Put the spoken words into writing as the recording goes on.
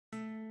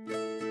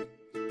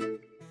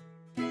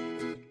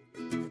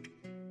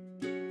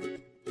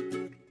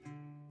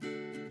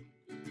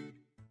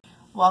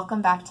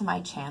Welcome back to my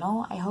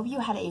channel. I hope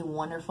you had a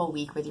wonderful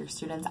week with your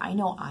students. I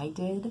know I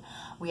did.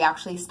 We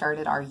actually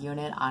started our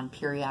unit on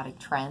periodic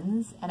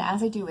trends, and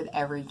as I do with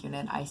every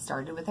unit, I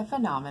started with a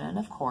phenomenon,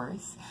 of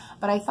course,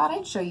 but I thought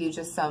I'd show you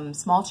just some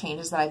small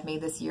changes that I've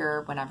made this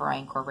year whenever I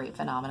incorporate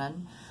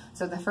phenomenon.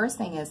 So the first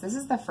thing is, this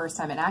is the first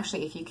time, and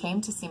actually if you came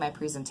to see my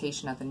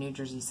presentation at the New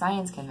Jersey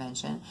Science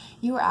Convention,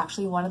 you were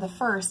actually one of the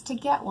first to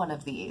get one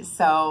of these.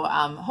 So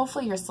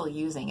hopefully you're still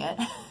using it.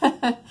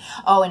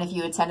 Oh, and if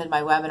you attended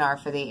my webinar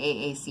for the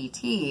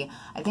AACT,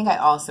 I think I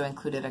also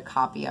included a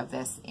copy of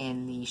this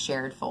in the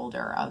shared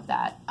folder of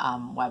that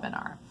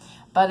webinar.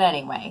 But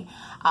anyway,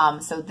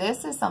 so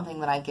this is something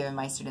that I've given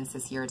my students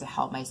this year to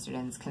help my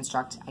students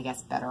construct, I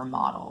guess, better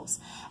models.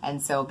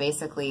 And so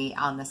basically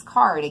on this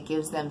card, it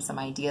gives them some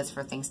ideas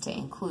for things to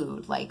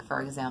include. Like,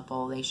 for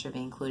example, they should be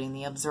including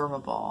the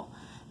observable,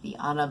 the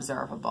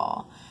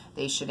unobservable.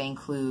 They should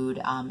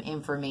include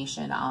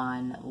information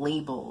on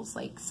labels.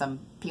 Like,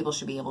 some people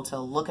should be able to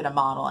look at a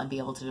model and be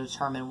able to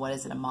determine what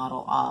is it a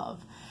model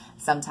of.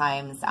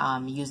 Sometimes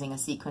using a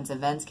sequence of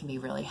events can be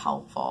really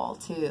helpful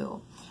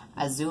too.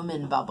 A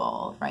zoom-in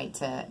bubble, right,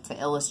 to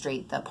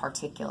illustrate the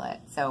particulate.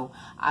 So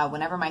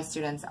whenever my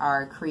students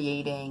are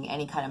creating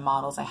any kind of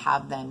models, I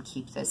have them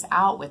keep this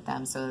out with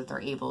them so that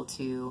they're able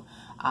to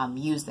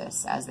use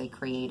this as they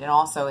create. And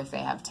also if they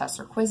have tests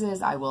or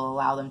quizzes, I will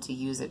allow them to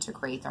use it to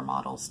create their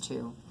models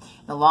too.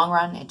 In the long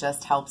run, it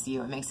just helps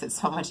you. It makes it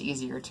so much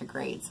easier to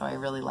grade, so I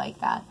really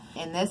like that.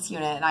 In this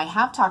unit, and I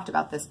have talked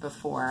about this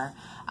before,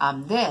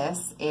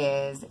 this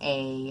is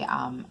a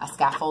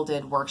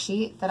scaffolded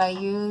worksheet that I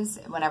use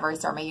whenever I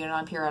start my unit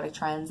on periodic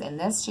trends. And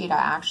this sheet I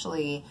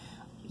actually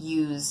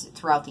use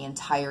throughout the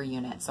entire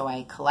unit. So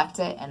I collect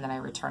it and then I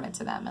return it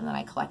to them and then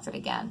I collect it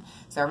again.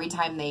 So every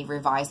time they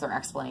revise their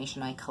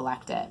explanation, I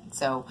collect it.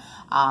 So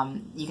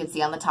you can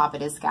see on the top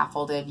it is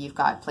scaffolded. You've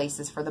got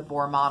places for the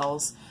Bohr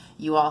models.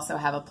 You also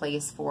have a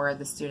place for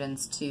the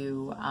students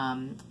to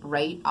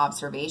write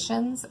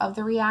observations of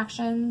the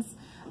reactions,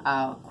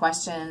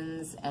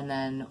 questions, and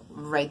then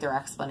write their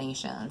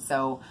explanation.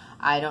 So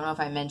I don't know if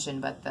I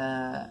mentioned, but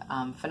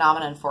the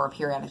phenomenon for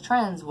periodic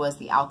trends was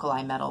the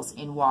alkali metals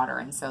in water,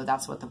 and so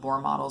that's what the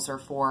Bohr models are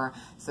for.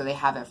 So they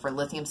have it for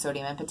lithium,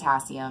 sodium, and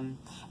potassium.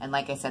 And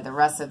like I said, the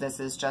rest of this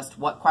is just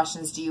what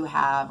questions do you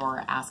have,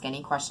 or ask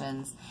any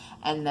questions,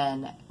 and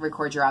then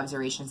record your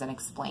observations and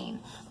explain.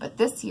 But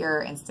this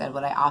year, instead,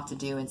 what I opt to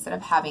do, instead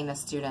of having the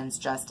students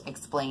just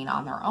explain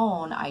on their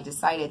own, I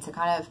decided to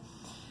kind of,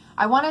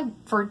 I wanted,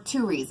 for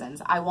two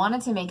reasons. I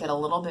wanted to make it a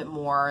little bit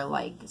more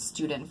like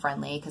student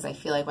friendly, because I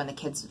feel like when the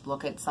kids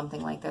look at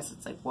something like this,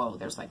 it's like, whoa,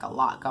 there's like a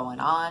lot going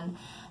on.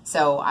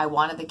 So I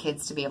wanted the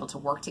kids to be able to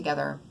work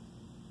together.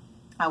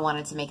 I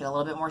wanted to make it a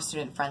little bit more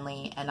student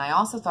friendly, and I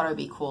also thought it would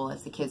be cool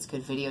if the kids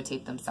could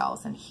videotape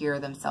themselves and hear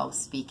themselves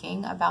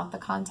speaking about the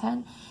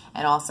content.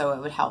 And also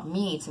it would help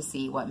me to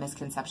see what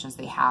misconceptions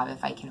they have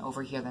if I can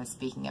overhear them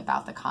speaking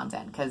about the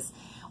content, because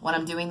when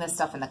I'm doing this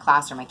stuff in the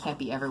classroom, I can't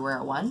be everywhere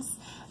at once,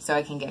 so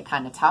it can get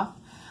kind of tough.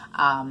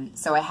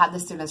 So I had the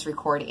students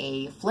record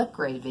a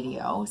Flipgrid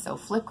video. So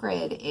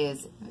Flipgrid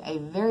is a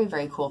very,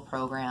 very cool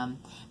program.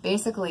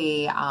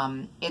 Basically,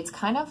 it's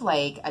kind of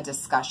like a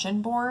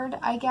discussion board,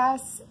 I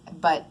guess,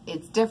 but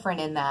it's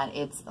different in that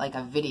it's like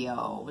a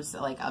video,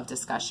 like of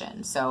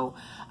discussion. So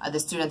the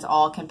students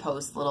all can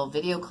post little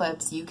video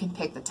clips. You can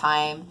pick the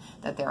time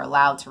that they're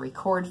allowed to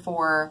record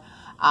for.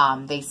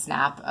 They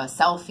snap a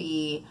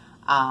selfie.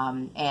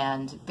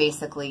 And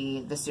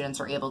basically the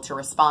students are able to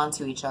respond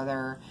to each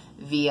other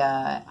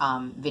via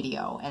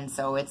video. And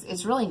so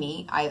it's really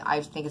neat.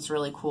 I think it's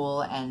really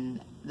cool,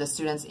 and the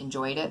students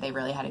enjoyed it. They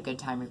really had a good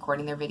time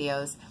recording their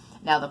videos.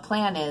 Now the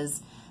plan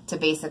is to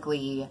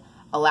basically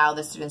allow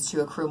the students to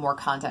accrue more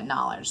content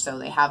knowledge. So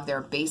they have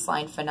their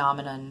baseline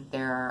phenomenon,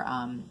 their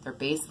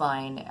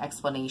baseline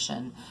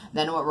explanation.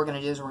 Then what we're going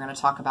to do is we're going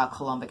to talk about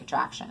Coulombic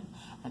attraction.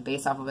 And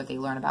based off of what they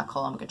learn about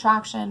Coulombic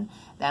attraction,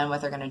 then what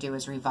they're going to do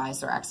is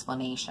revise their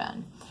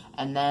explanation.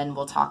 And then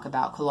we'll talk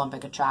about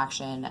Coulombic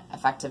attraction,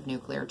 effective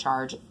nuclear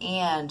charge,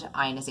 and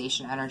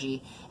ionization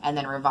energy, and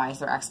then revise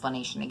their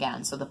explanation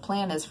again. So the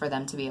plan is for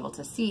them to be able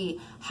to see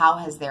how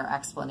has their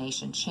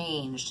explanation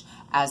changed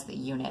as the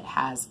unit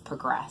has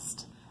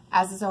progressed.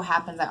 As it so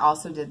happens, I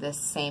also did this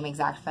same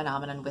exact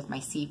phenomenon with my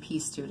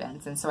CP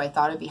students, and so I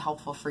thought it'd be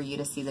helpful for you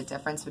to see the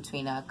difference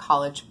between a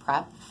college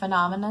prep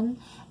phenomenon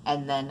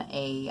and then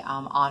a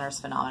honors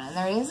phenomenon.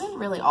 There isn't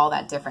really all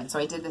that different. So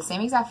I did the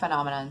same exact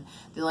phenomenon.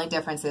 The only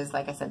difference is,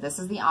 like I said, this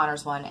is the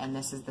honors one and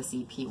this is the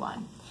CP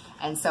one.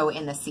 And so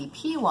in the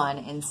CP one,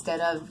 instead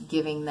of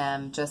giving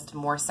them just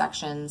more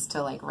sections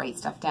to like write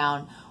stuff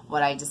down,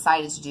 what I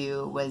decided to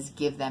do was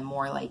give them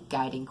more like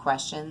guiding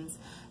questions.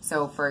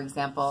 So for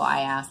example,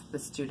 I asked the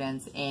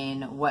students,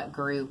 in what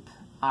group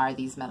are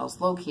these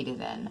metals located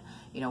in?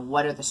 You know,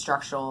 what are the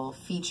structural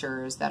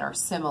features that are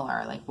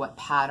similar? Like, what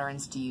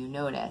patterns do you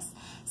notice?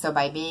 So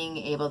by being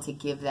able to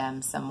give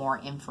them some more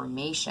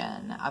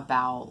information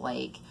about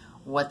like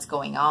what's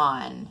going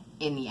on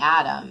in the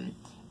atom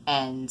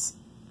and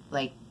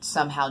like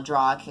somehow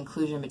draw a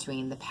conclusion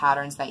between the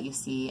patterns that you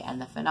see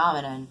and the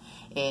phenomenon,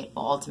 it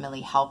will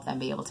ultimately help them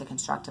be able to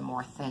construct a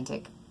more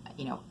authentic,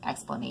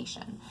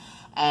 explanation.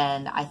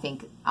 And I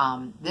think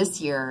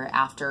this year,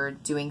 after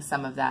doing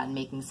some of that and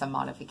making some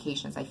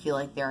modifications, I feel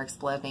like their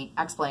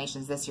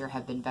explanations this year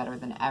have been better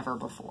than ever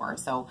before.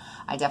 So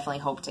I definitely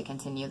hope to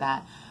continue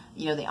that.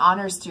 The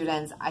honors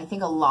students, I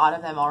think a lot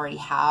of them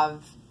already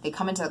they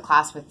come into the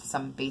class with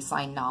some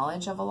baseline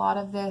knowledge of a lot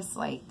of this.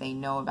 Like they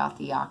know about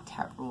the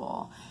octet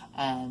rule,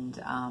 and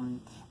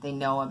they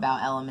know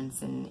about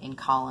elements in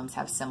columns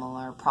have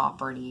similar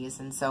properties.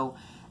 And so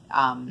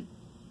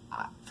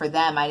for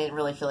them, I didn't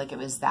really feel like it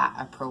was that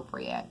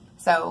appropriate.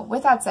 So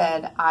with that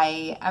said,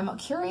 I am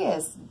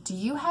curious, do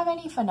you have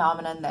any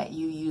phenomenon that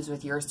you use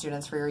with your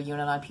students for your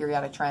unit on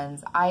periodic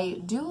trends?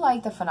 I do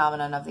like the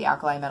phenomenon of the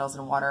alkali metals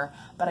in water,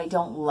 but I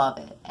don't love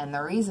it. And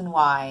the reason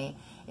why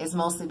is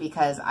mostly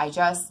because I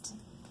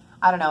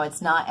don't know,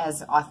 it's not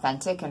as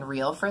authentic and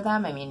real for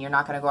them. I mean, you're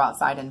not going to go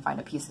outside and find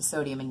a piece of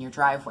sodium in your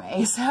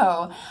driveway.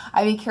 So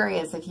I'd be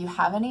curious if you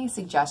have any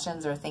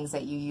suggestions or things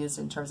that you use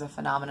in terms of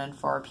phenomenon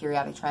for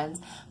periodic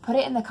trends, put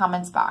it in the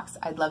comments box.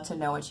 I'd love to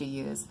know what you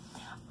use.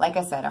 Like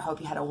I said, I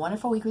hope you had a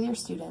wonderful week with your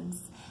students,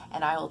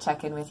 and I will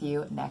check in with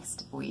you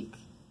next week.